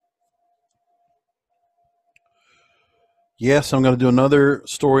Yes, I'm going to do another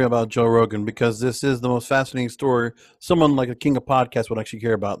story about Joe Rogan because this is the most fascinating story someone like a king of podcasts would actually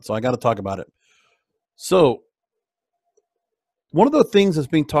care about. So I got to talk about it. So, one of the things that's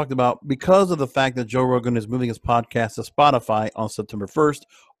being talked about because of the fact that Joe Rogan is moving his podcast to Spotify on September 1st,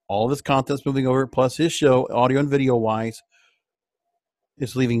 all of his content's moving over, plus his show, audio and video wise,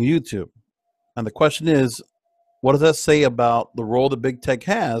 is leaving YouTube. And the question is, what does that say about the role that big tech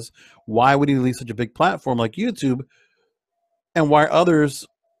has? Why would he leave such a big platform like YouTube? And why others,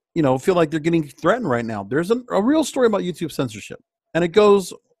 feel like they're getting threatened right now. There's a real story about YouTube censorship, and it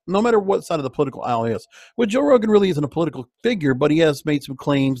goes no matter what side of the political aisle he is. Well, Joe Rogan really isn't a political figure, but he has made some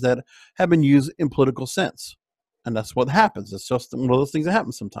claims that have been used in political sense, and that's what happens. It's just one of those things that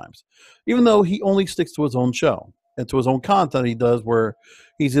happens sometimes. Even though he only sticks to his own show and to his own content, he does where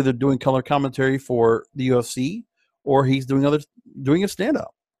he's either doing color commentary for the UFC or he's doing a stand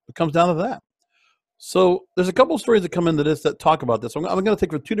up. It comes down to that. So there's a couple of stories that come into this that talk about this. I'm going to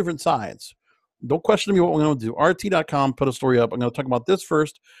take from two different sides. Don't question me what we're going to do. RT.com put a story up. I'm going to talk about this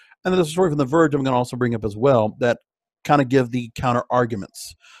first. And then there's a story from The Verge I'm going to also bring up as well that kind of give the counter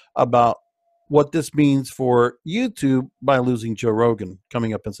arguments about what this means for YouTube by losing Joe Rogan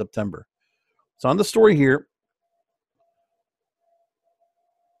coming up in September. So on the story here,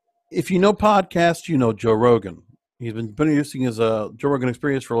 if you know podcasts, you know Joe Rogan. He's been producing his Joe Rogan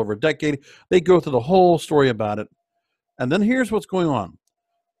Experience for over a decade. They go through the whole story about it. And then here's what's going on.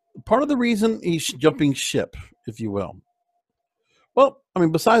 Part of the reason he's jumping ship, if you will. Well, I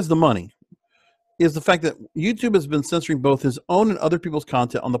mean, besides the money, is the fact that YouTube has been censoring both his own and other people's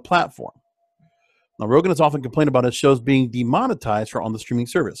content on the platform. Now, Rogan has often complained about his shows being demonetized for on the streaming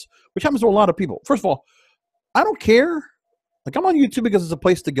service, which happens to a lot of people. First of all, I don't care. Like, I'm on YouTube because it's a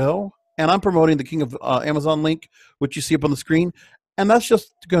place to go, and I'm promoting the King of Amazon link, which you see up on the screen, and that's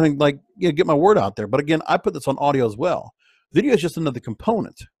just going to get my word out there. But again, I put this on audio as well. Video is just another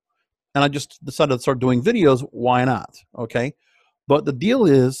component, and I just decided to start doing videos. Why not? Okay, but the deal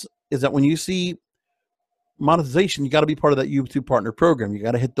is that when you see monetization, you got to be part of that YouTube partner program. You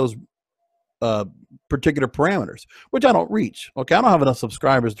got to hit those particular parameters, which I don't reach. Okay, I don't have enough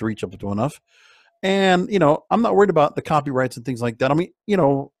subscribers to reach up to enough. And, I'm not worried about the copyrights and things like that. I mean,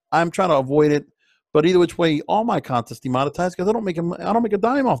 I'm trying to avoid it. But either which way, all my content's demonetized because I don't make a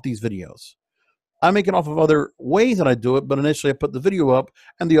dime off these videos. I make it off of other ways that I do it. But initially, I put the video up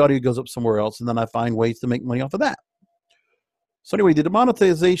and the audio goes up somewhere else. And then I find ways to make money off of that. So anyway, the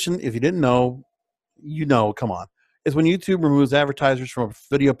demonetization, if you didn't know, come on, is when YouTube removes advertisers from a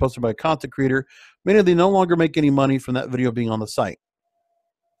video posted by a content creator, meaning they no longer make any money from that video being on the site.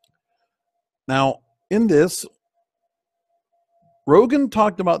 Now, in this, Rogan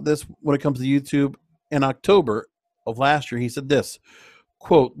talked about this when it comes to YouTube in October of last year. He said this,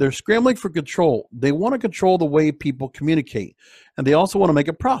 quote, "They're scrambling for control. They want to control the way people communicate, and they also want to make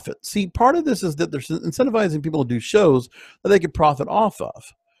a profit." See, part of this is that they're incentivizing people to do shows that they can profit off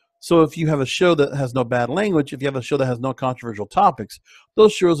of. So if you have a show that has no bad language, if you have a show that has no controversial topics,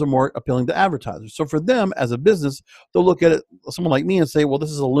 those shows are more appealing to advertisers. So for them as a business, they'll look at it, someone like me, and say, well,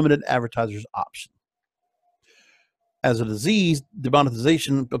 this is a limited advertiser's option. As a disease,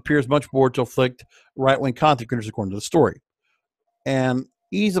 demonetization appears much more to afflict right-wing content creators, according to the story. And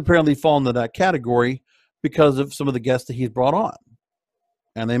he's apparently fallen into that category because of some of the guests that he's brought on.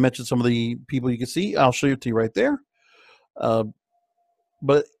 And they mentioned some of the people you can see. I'll show you to you right there.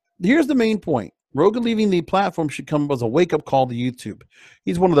 But here's the main point. Rogan leaving the platform should come as a wake-up call to YouTube.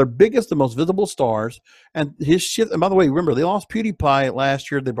 He's one of their biggest and most visible stars. And his shit, and by the way, remember, they lost PewDiePie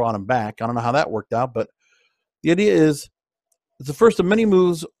last year. They brought him back. I don't know how that worked out, but the idea is it's the first of many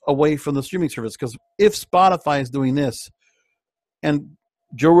moves away from the streaming service, because if Spotify is doing this and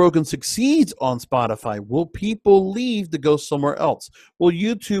Joe Rogan succeeds on Spotify, will people leave to go somewhere else? Will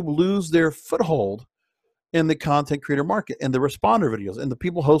YouTube lose their foothold in the content creator market and the responder videos and the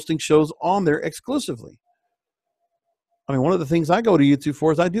people hosting shows on there exclusively? I mean, one of the things I go to YouTube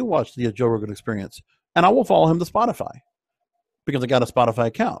for is I do watch the Joe Rogan Experience, and I will follow him to Spotify because I got a Spotify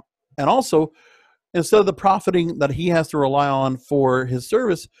account. And also, instead of the profiting that he has to rely on for his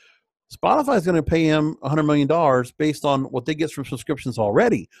service, Spotify is going to pay him $100 million based on what they get from subscriptions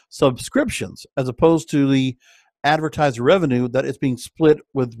already. Subscriptions, as opposed to the advertiser revenue that is being split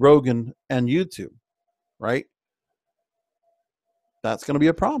with Rogan and YouTube, right? That's going to be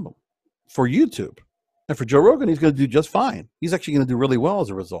a problem for YouTube. And for Joe Rogan, he's going to do just fine. He's actually going to do really well as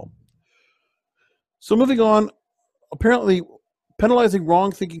a result. So moving on, apparently penalizing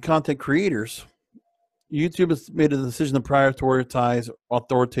wrong-thinking content creators, YouTube has made a decision to prioritize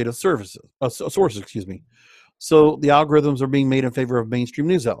authoritative sources. So the algorithms are being made in favor of mainstream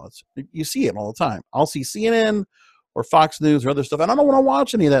news outlets. You see it all the time. I'll see CNN or Fox News or other stuff. And I don't want to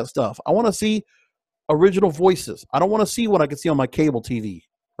watch any of that stuff. I want to see original voices. I don't want to see what I can see on my cable TV,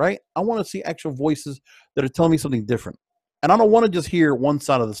 right? I want to see actual voices that are telling me something different. And I don't want to just hear one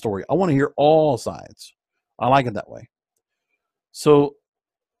side of the story. I want to hear all sides. I like it that way. So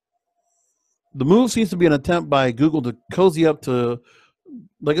the move seems to be an attempt by Google to cozy up to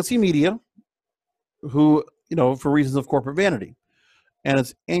legacy media who, for reasons of corporate vanity. And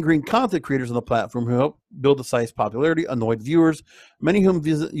it's angering content creators on the platform who help build the site's popularity, annoyed viewers, many of whom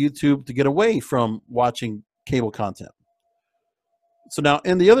visit YouTube to get away from watching cable content. So now,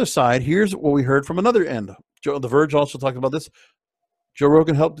 in the other side, here's what we heard from another end. The Verge also talked about this. Joe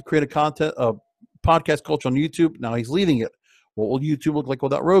Rogan helped to create a podcast culture on YouTube. Now he's leaving it. What will YouTube look like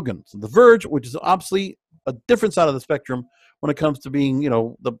without Rogan? So The Verge, which is obviously a different side of the spectrum when it comes to being,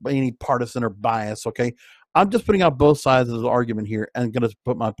 any partisan or bias, okay? I'm just putting out both sides of the argument here and going to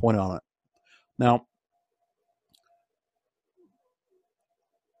put my point on it. Now,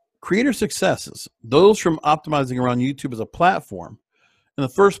 creator successes, those from optimizing around YouTube as a platform. In the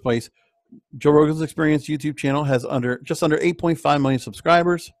first place, Joe Rogan's Experience YouTube channel has just under 8.5 million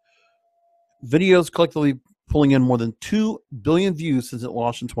subscribers. Videos collectively pulling in more than 2 billion views since it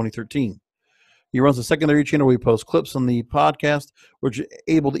launched in 2013. He runs a secondary channel where he posts clips on the podcast, which are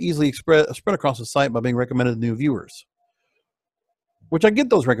able to easily spread across the site by being recommended to new viewers. Which I get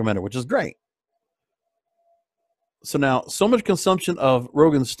those recommended, which is great. So now, so much consumption of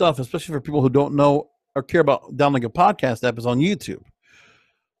Rogan's stuff, especially for people who don't know or care about downloading a podcast app, is on YouTube.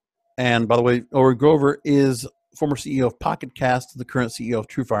 And by the way, Ori Grover is former CEO of Pocket Cast, the current CEO of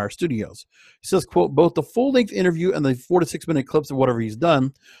TrueFire Studios. He says, quote, both the full-length interview and the 4 to 6 minute clips of whatever he's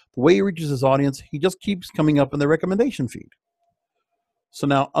done, the way he reaches his audience, he just keeps coming up in the recommendation feed. So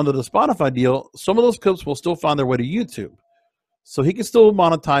now, under the Spotify deal, some of those clips will still find their way to YouTube. So he can still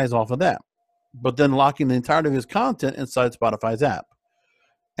monetize off of that, but then locking the entirety of his content inside Spotify's app.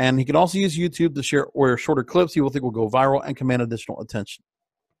 And he can also use YouTube to share or shorter clips he will think will go viral and command additional attention.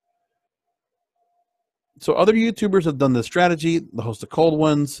 So other YouTubers have done this strategy. The host of Cold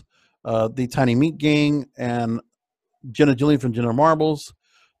Ones, the Tiny Meat Gang, and Jenna Jillian from Jenna Marbles.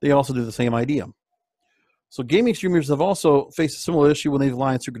 They also do the same idea. So gaming streamers have also faced a similar issue when they've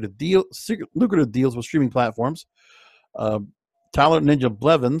aligned lucrative deals with streaming platforms. Tyler Ninja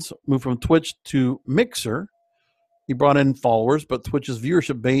Blevins moved from Twitch to Mixer. He brought in followers, but Twitch's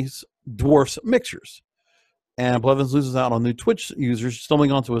viewership base dwarfs Mixer's. And Blevins loses out on new Twitch users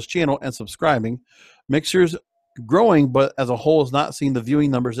stumbling onto his channel and subscribing. Mixer's growing, but as a whole is not seeing the viewing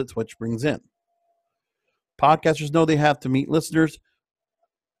numbers that Twitch brings in. Podcasters know they have to meet listeners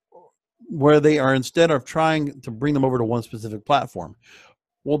where they are instead of trying to bring them over to one specific platform.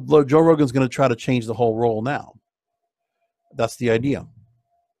 Well, Joe Rogan's going to try to change the whole role now. That's the idea.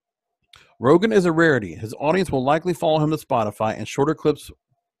 Rogan is a rarity. His audience will likely follow him to Spotify, and shorter clips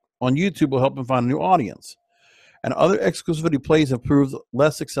on YouTube will help him find a new audience. And other exclusivity plays have proved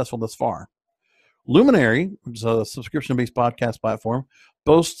less successful thus far. Luminary, which is a subscription-based podcast platform,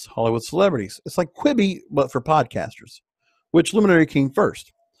 boasts Hollywood celebrities. It's like Quibi, but for podcasters, which Luminary came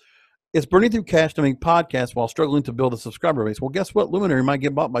first. It's burning through cash to make podcasts while struggling to build a subscriber base. Well, guess what? Luminary might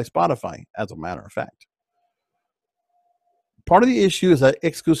get bought by Spotify, as a matter of fact. Part of the issue is that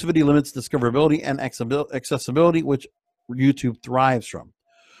exclusivity limits discoverability and accessibility, which YouTube thrives from.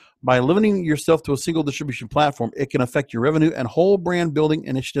 By limiting yourself to a single distribution platform, it can affect your revenue and whole brand building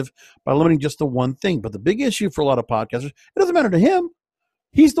initiative by limiting just to one thing. But the big issue for a lot of podcasters, it doesn't matter to him.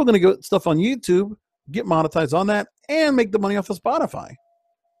 He's still going to get stuff on YouTube, get monetized on that, and make the money off of Spotify.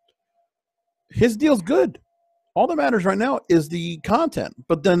 His deal's good. All that matters right now is the content.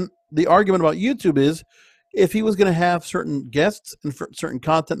 But then the argument about YouTube is if he was going to have certain guests and certain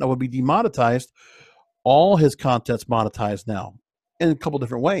content that would be demonetized, all his content's monetized now in a couple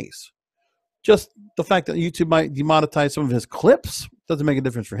different ways. Just the fact that YouTube might demonetize some of his clips doesn't make a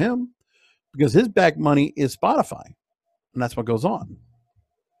difference for him because his back money is Spotify. And that's what goes on.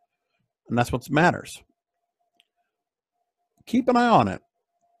 And that's what matters. Keep an eye on it.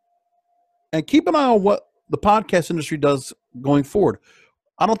 And keep an eye on what the podcast industry does going forward.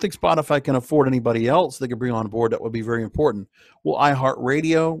 I don't think Spotify can afford anybody else they could bring on board that would be very important. Will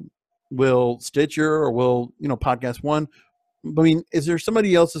iHeartRadio, will Stitcher, or will, Podcast One? I mean, is there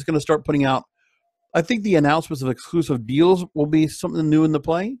somebody else that's going to start putting out? I think the announcements of exclusive deals will be something new in the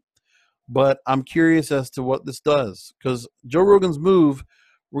play, but I'm curious as to what this does because Joe Rogan's move,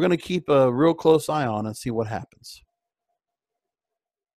 we're going to keep a real close eye on and see what happens.